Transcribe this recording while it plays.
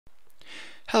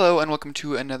Hello and welcome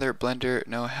to another Blender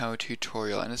Know-How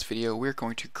tutorial. In this video we're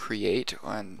going to create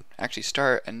and actually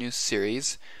start a new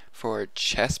series for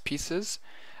chess pieces.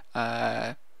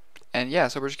 And yeah,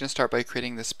 so we're just going to start by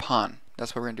creating this pawn.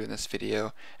 That's what we're going to do in this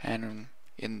video, and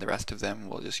in the rest of them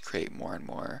we'll just create more and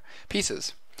more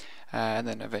pieces. And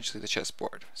then eventually the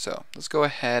chessboard. So let's go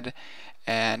ahead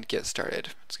and get started.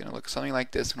 It's going to look something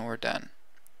like this when we're done.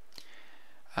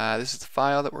 This is the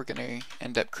file that we're going to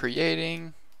end up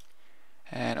creating.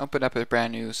 And open up a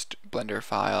brand new Blender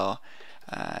file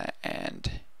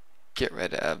and get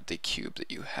rid of the cube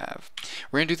that you have.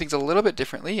 We're going to do things a little bit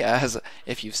differently, as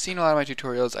if you've seen a lot of my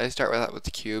tutorials, I start with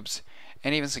the cubes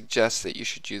and even suggest that you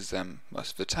should use them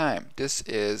most of the time. This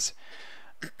is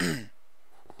sorry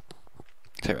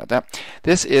about that.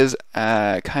 This is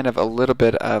kind of a little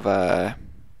bit of a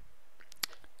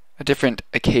different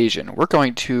occasion. We're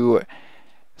going to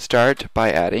start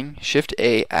by adding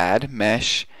Shift-A, add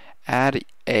mesh, add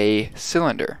a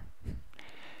cylinder.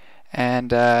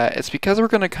 And it's because we're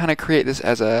going to kind of create this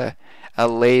as a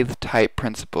lathe type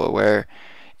principle, where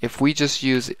if we just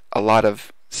use a lot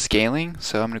of scaling,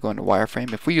 so I'm going to go into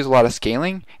wireframe, if we use a lot of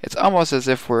scaling, it's almost as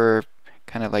if we're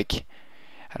kind of like,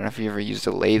 I don't know if you ever used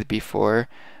a lathe before,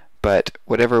 but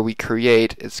whatever we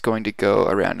create is going to go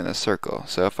around in a circle.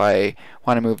 So if I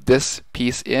want to move this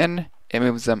piece in, it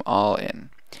moves them all in.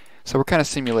 So we're kind of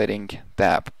simulating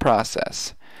that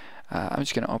process. I'm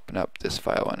just going to open up this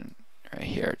file one right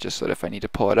here, just so that if I need to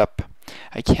pull it up,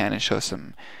 I can, and show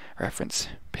some reference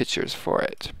pictures for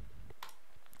it.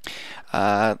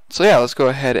 So yeah, let's go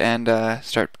ahead and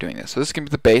start doing this. So this is going to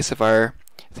be the base of our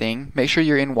thing. Make sure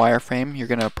you're in wireframe. You're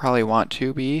going to probably want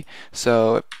to be.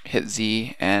 So hit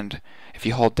Z, and if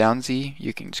you hold down Z,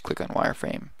 you can just click on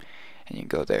wireframe, and you can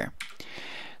go there.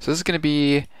 So this is going to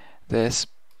be this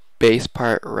base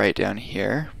part right down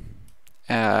here.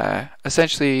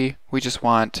 Essentially, we just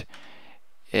want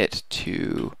it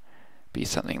to be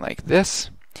something like this,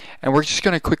 and we're just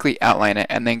going to quickly outline it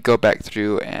and then go back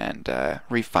through and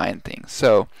refine things.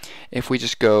 So if we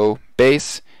just go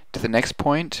base to the next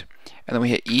point, and then we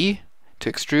hit E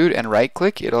to extrude and right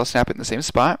click, it'll snap it in the same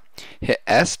spot. Hit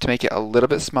S to make it a little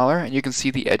bit smaller, and you can see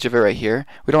the edge of it right here.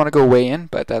 We don't want to go way in,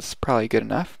 but that's probably good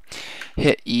enough.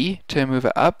 Hit E to move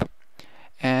it up,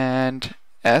 and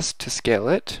S to scale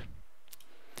it.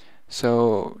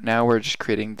 So now we're just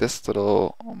creating this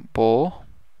little bowl.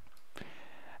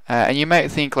 And you might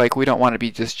think, like, we don't want to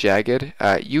be just jagged.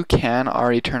 You can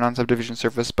already turn on subdivision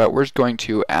surface, but we're just going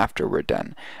to after we're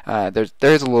done. There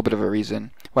is a little bit of a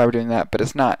reason why we're doing that, but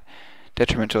it's not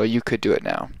detrimental. You could do it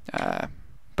now.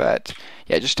 But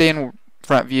yeah, just stay in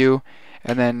front view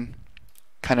and then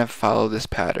kind of follow this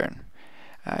pattern.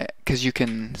 Because you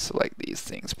can select these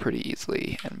things pretty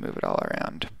easily and move it all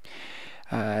around.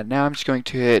 Now I'm just going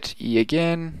to hit E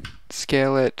again,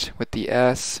 scale it with the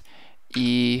S,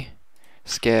 E,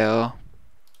 scale,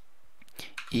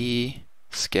 E,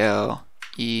 scale,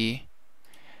 E,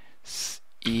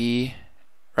 E,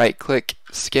 right click,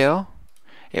 scale.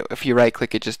 If you right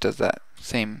click, it just does that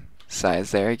same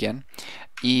size there again.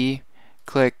 E,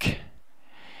 click,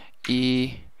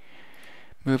 E,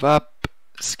 move up,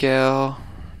 scale,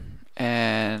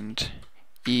 and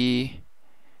E,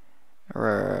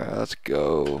 or let's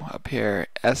go up here,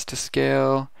 S to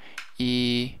scale,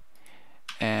 E,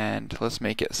 and let's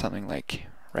make it something like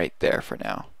right there for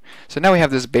now. So now we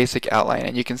have this basic outline,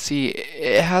 and you can see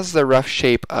it has the rough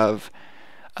shape of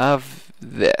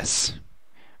this,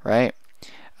 right?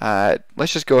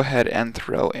 Let's just go ahead and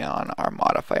throw on our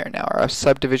modifier now, our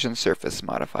subdivision surface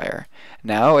modifier.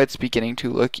 Now it's beginning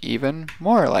to look even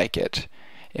more like it.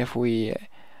 If we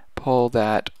pull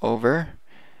that over,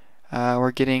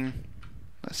 we're getting,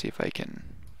 let's see if I can,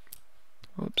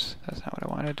 oops, that's not what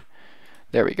I wanted.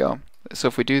 There we go. So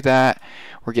if we do that,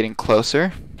 we're getting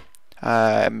closer.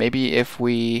 Maybe if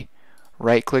we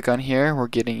right click on here, we're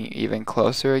getting even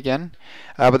closer again.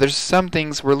 But there's some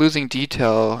things we're losing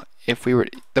detail. If we were,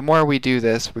 the more we do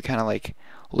this, we kind of like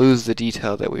lose the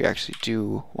detail that we actually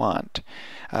do want.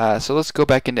 So let's go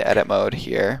back into edit mode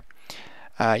here.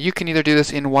 You can either do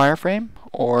this in wireframe,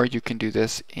 or you can do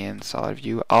this in solid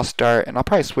view. I'll start, and I'll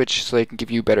probably switch so I can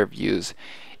give you better views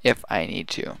if I need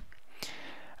to.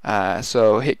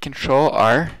 So hit Control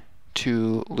R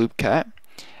to loop cut,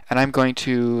 and I'm going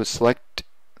to select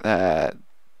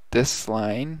this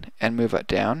line and move it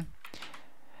down,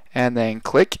 and then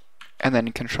click, and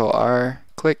then Control R,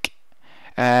 click,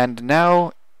 and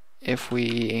now if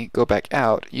we go back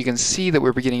out, you can see that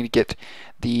we're beginning to get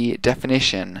the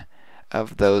definition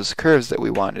of those curves that we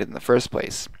wanted in the first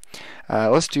place.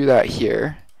 Let's do that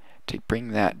here to bring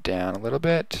that down a little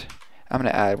bit. I'm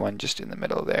going to add one just in the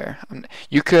middle there.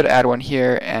 You could add one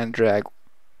here and drag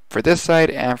for this side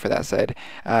and for that side.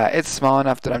 It's small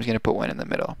enough that I'm just going to put one in the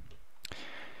middle.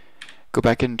 Go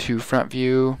back into front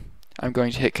view. I'm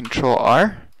going to hit Control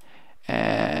R,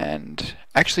 and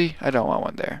actually I don't want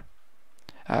one there.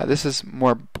 This is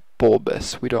more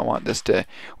bulbous. We don't want this to.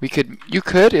 You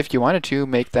could, if you wanted to,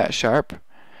 make that sharp.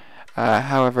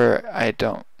 However, I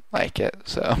don't like it,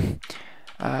 so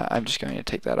I'm just going to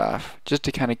take that off, just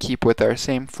to kind of keep with our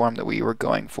same form that we were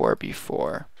going for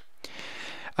before.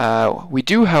 We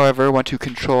do, however, want to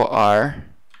Control R.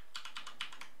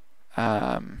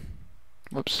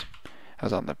 Whoops, I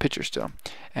was on the picture still,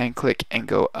 and click and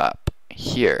go up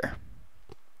here.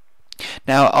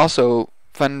 Now, also,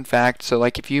 fun fact, so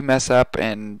like if you mess up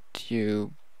and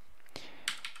you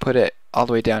put it all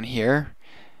the way down here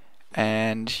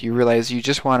and you realize you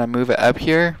just want to move it up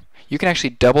here, you can actually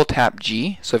double tap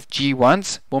G. So if G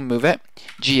once, we'll move it.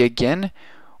 G again,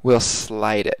 we'll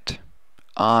slide it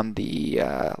on the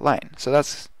line. So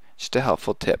that's just a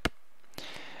helpful tip.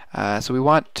 So we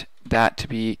want that to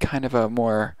be kind of a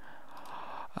more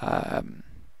a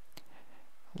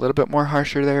little bit more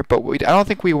harsher there, but I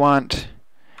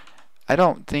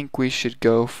don't think we should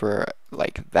go for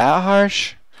like that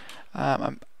harsh.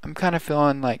 I'm kind of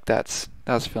feeling like that's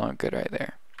feeling good right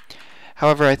there.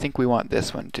 However, I think we want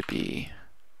this one to be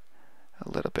a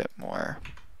little bit more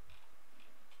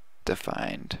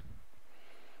defined.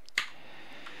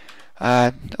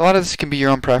 A lot of this can be your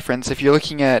own preference. If you're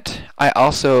looking at,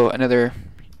 another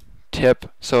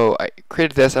tip, so I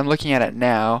created this, I'm looking at it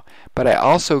now, but I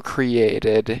also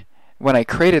created, when I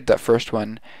created that first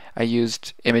one, I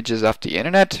used images off the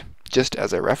internet just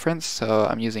as a reference, so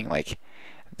I'm using like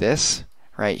this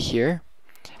right here,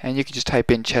 and you can just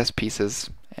type in chess pieces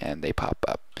and they pop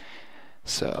up.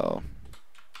 So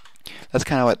that's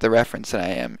kind of what the reference that I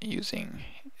am using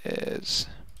is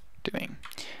doing.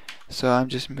 So I'm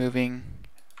just moving.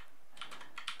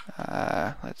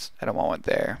 I don't want one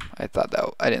there. I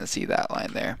didn't see that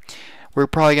line there. We're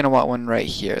probably going to want one right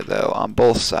here though, on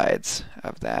both sides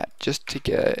of that, just to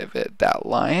give it that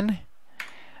line.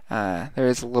 There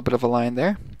is a little bit of a line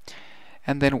there.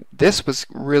 And then this was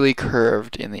really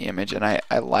curved in the image, and I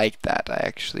like that. I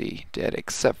actually did,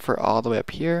 except for all the way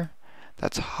up here.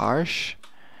 That's harsh.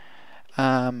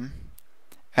 And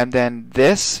then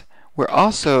this, we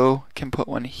also can put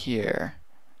one here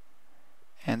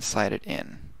and slide it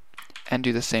in, and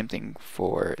do the same thing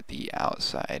for the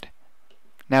outside.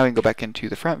 Now we can go back into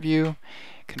the front view,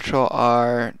 Control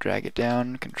R, drag it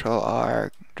down, Control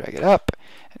R, drag it up,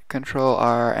 Control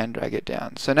R, and drag it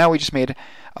down. So now we just made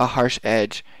a harsh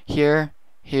edge here,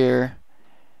 here,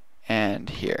 and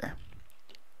here.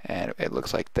 And it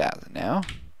looks like that now.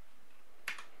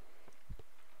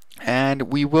 And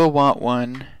we will want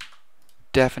one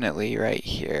definitely right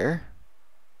here.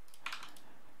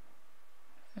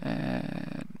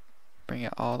 And bring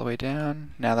it all the way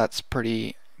down. Now that's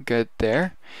pretty good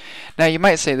there. Now you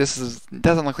might say this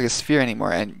doesn't look like a sphere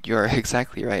anymore, and you're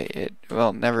exactly right. It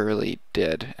never really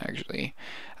did actually.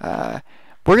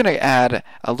 We're gonna add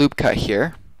a loop cut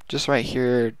here, just right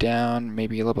here down,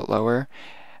 maybe a little bit lower,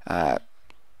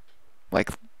 like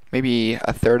maybe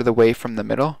a third of the way from the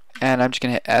middle. And I'm just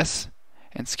gonna hit S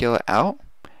and scale it out,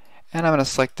 and I'm gonna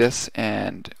select this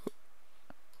and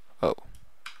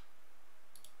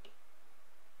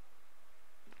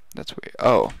that's weird.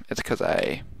 Oh, it's because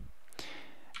I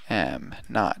am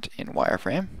not in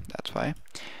wireframe. That's why.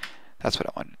 That's what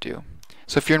I wanted to do.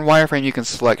 So if you're in wireframe, you can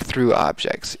select through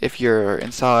objects. If you're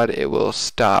in solid, it will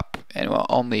stop and will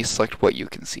only select what you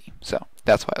can see. So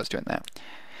that's why I was doing that.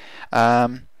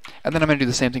 And then I'm going to do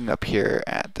the same thing up here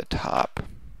at the top.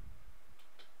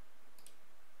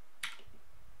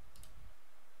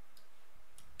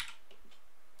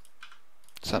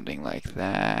 Something like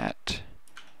that.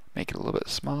 Make it a little bit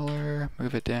smaller,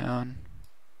 move it down.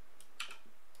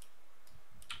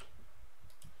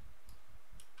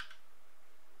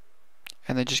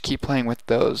 And then just keep playing with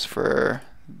those for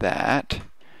that.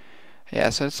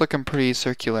 Yeah, so it's looking pretty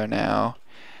circular now.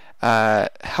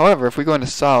 However, if we go into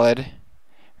solid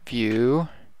view,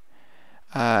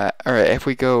 or if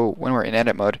we go when we're in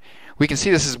edit mode, we can see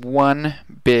this is one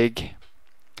big,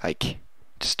 like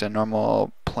just a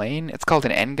normal plane. It's called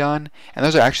an n-gon, and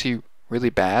those are actually really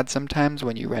bad sometimes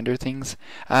when you render things.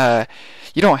 You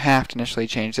don't have to initially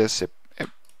change this.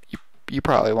 You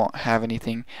probably won't have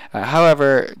anything.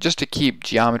 However, just to keep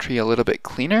geometry a little bit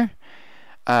cleaner,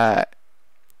 we're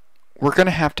going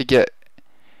to have to get,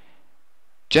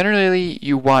 generally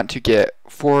you want to get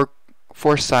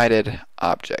four-sided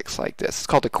objects like this. It's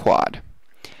called a quad.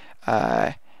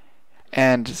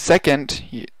 And second,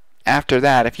 after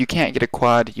that, if you can't get a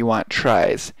quad, you want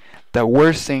tris. The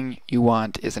worst thing you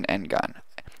want is an n-gon.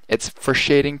 It's for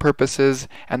shading purposes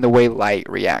and the way light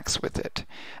reacts with it.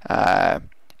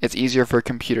 It's easier for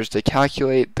computers to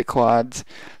calculate the quads.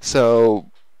 So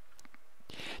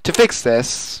to fix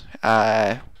this,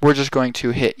 we're just going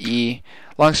to hit E.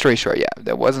 Long story short, yeah,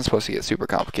 that wasn't supposed to get super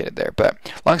complicated there, but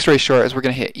long story short is we're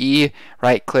going to hit E,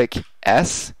 right-click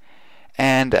S,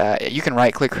 and you can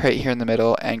right-click right here in the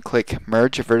middle and click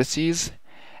Merge Vertices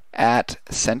at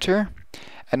Center.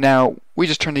 And now we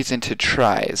just turn these into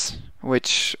tris,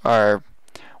 which are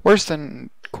worse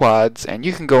than quads, and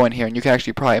you can go in here and you can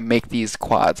actually probably make these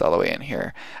quads all the way in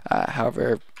here.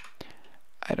 However,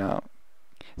 I don't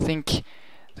think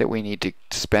that we need to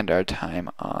spend our time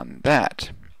on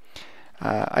that.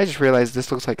 I just realized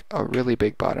this looks like a really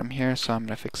big bottom here, so I'm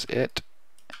going to fix it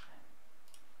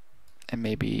and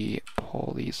maybe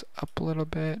pull these up a little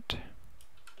bit.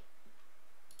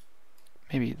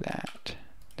 Maybe that.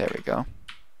 There we go.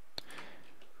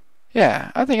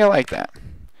 Yeah, I think I like that.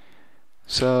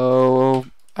 So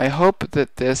I hope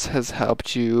that this has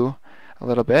helped you a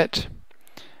little bit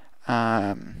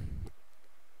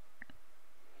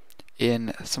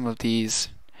in some of these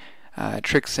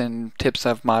tricks and tips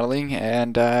of modeling,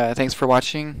 and thanks for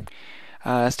watching.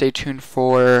 Stay tuned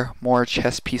for more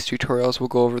chess piece tutorials. We'll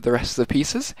go over the rest of the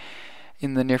pieces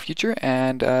in the near future,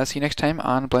 and see you next time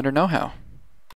on Blender Know How.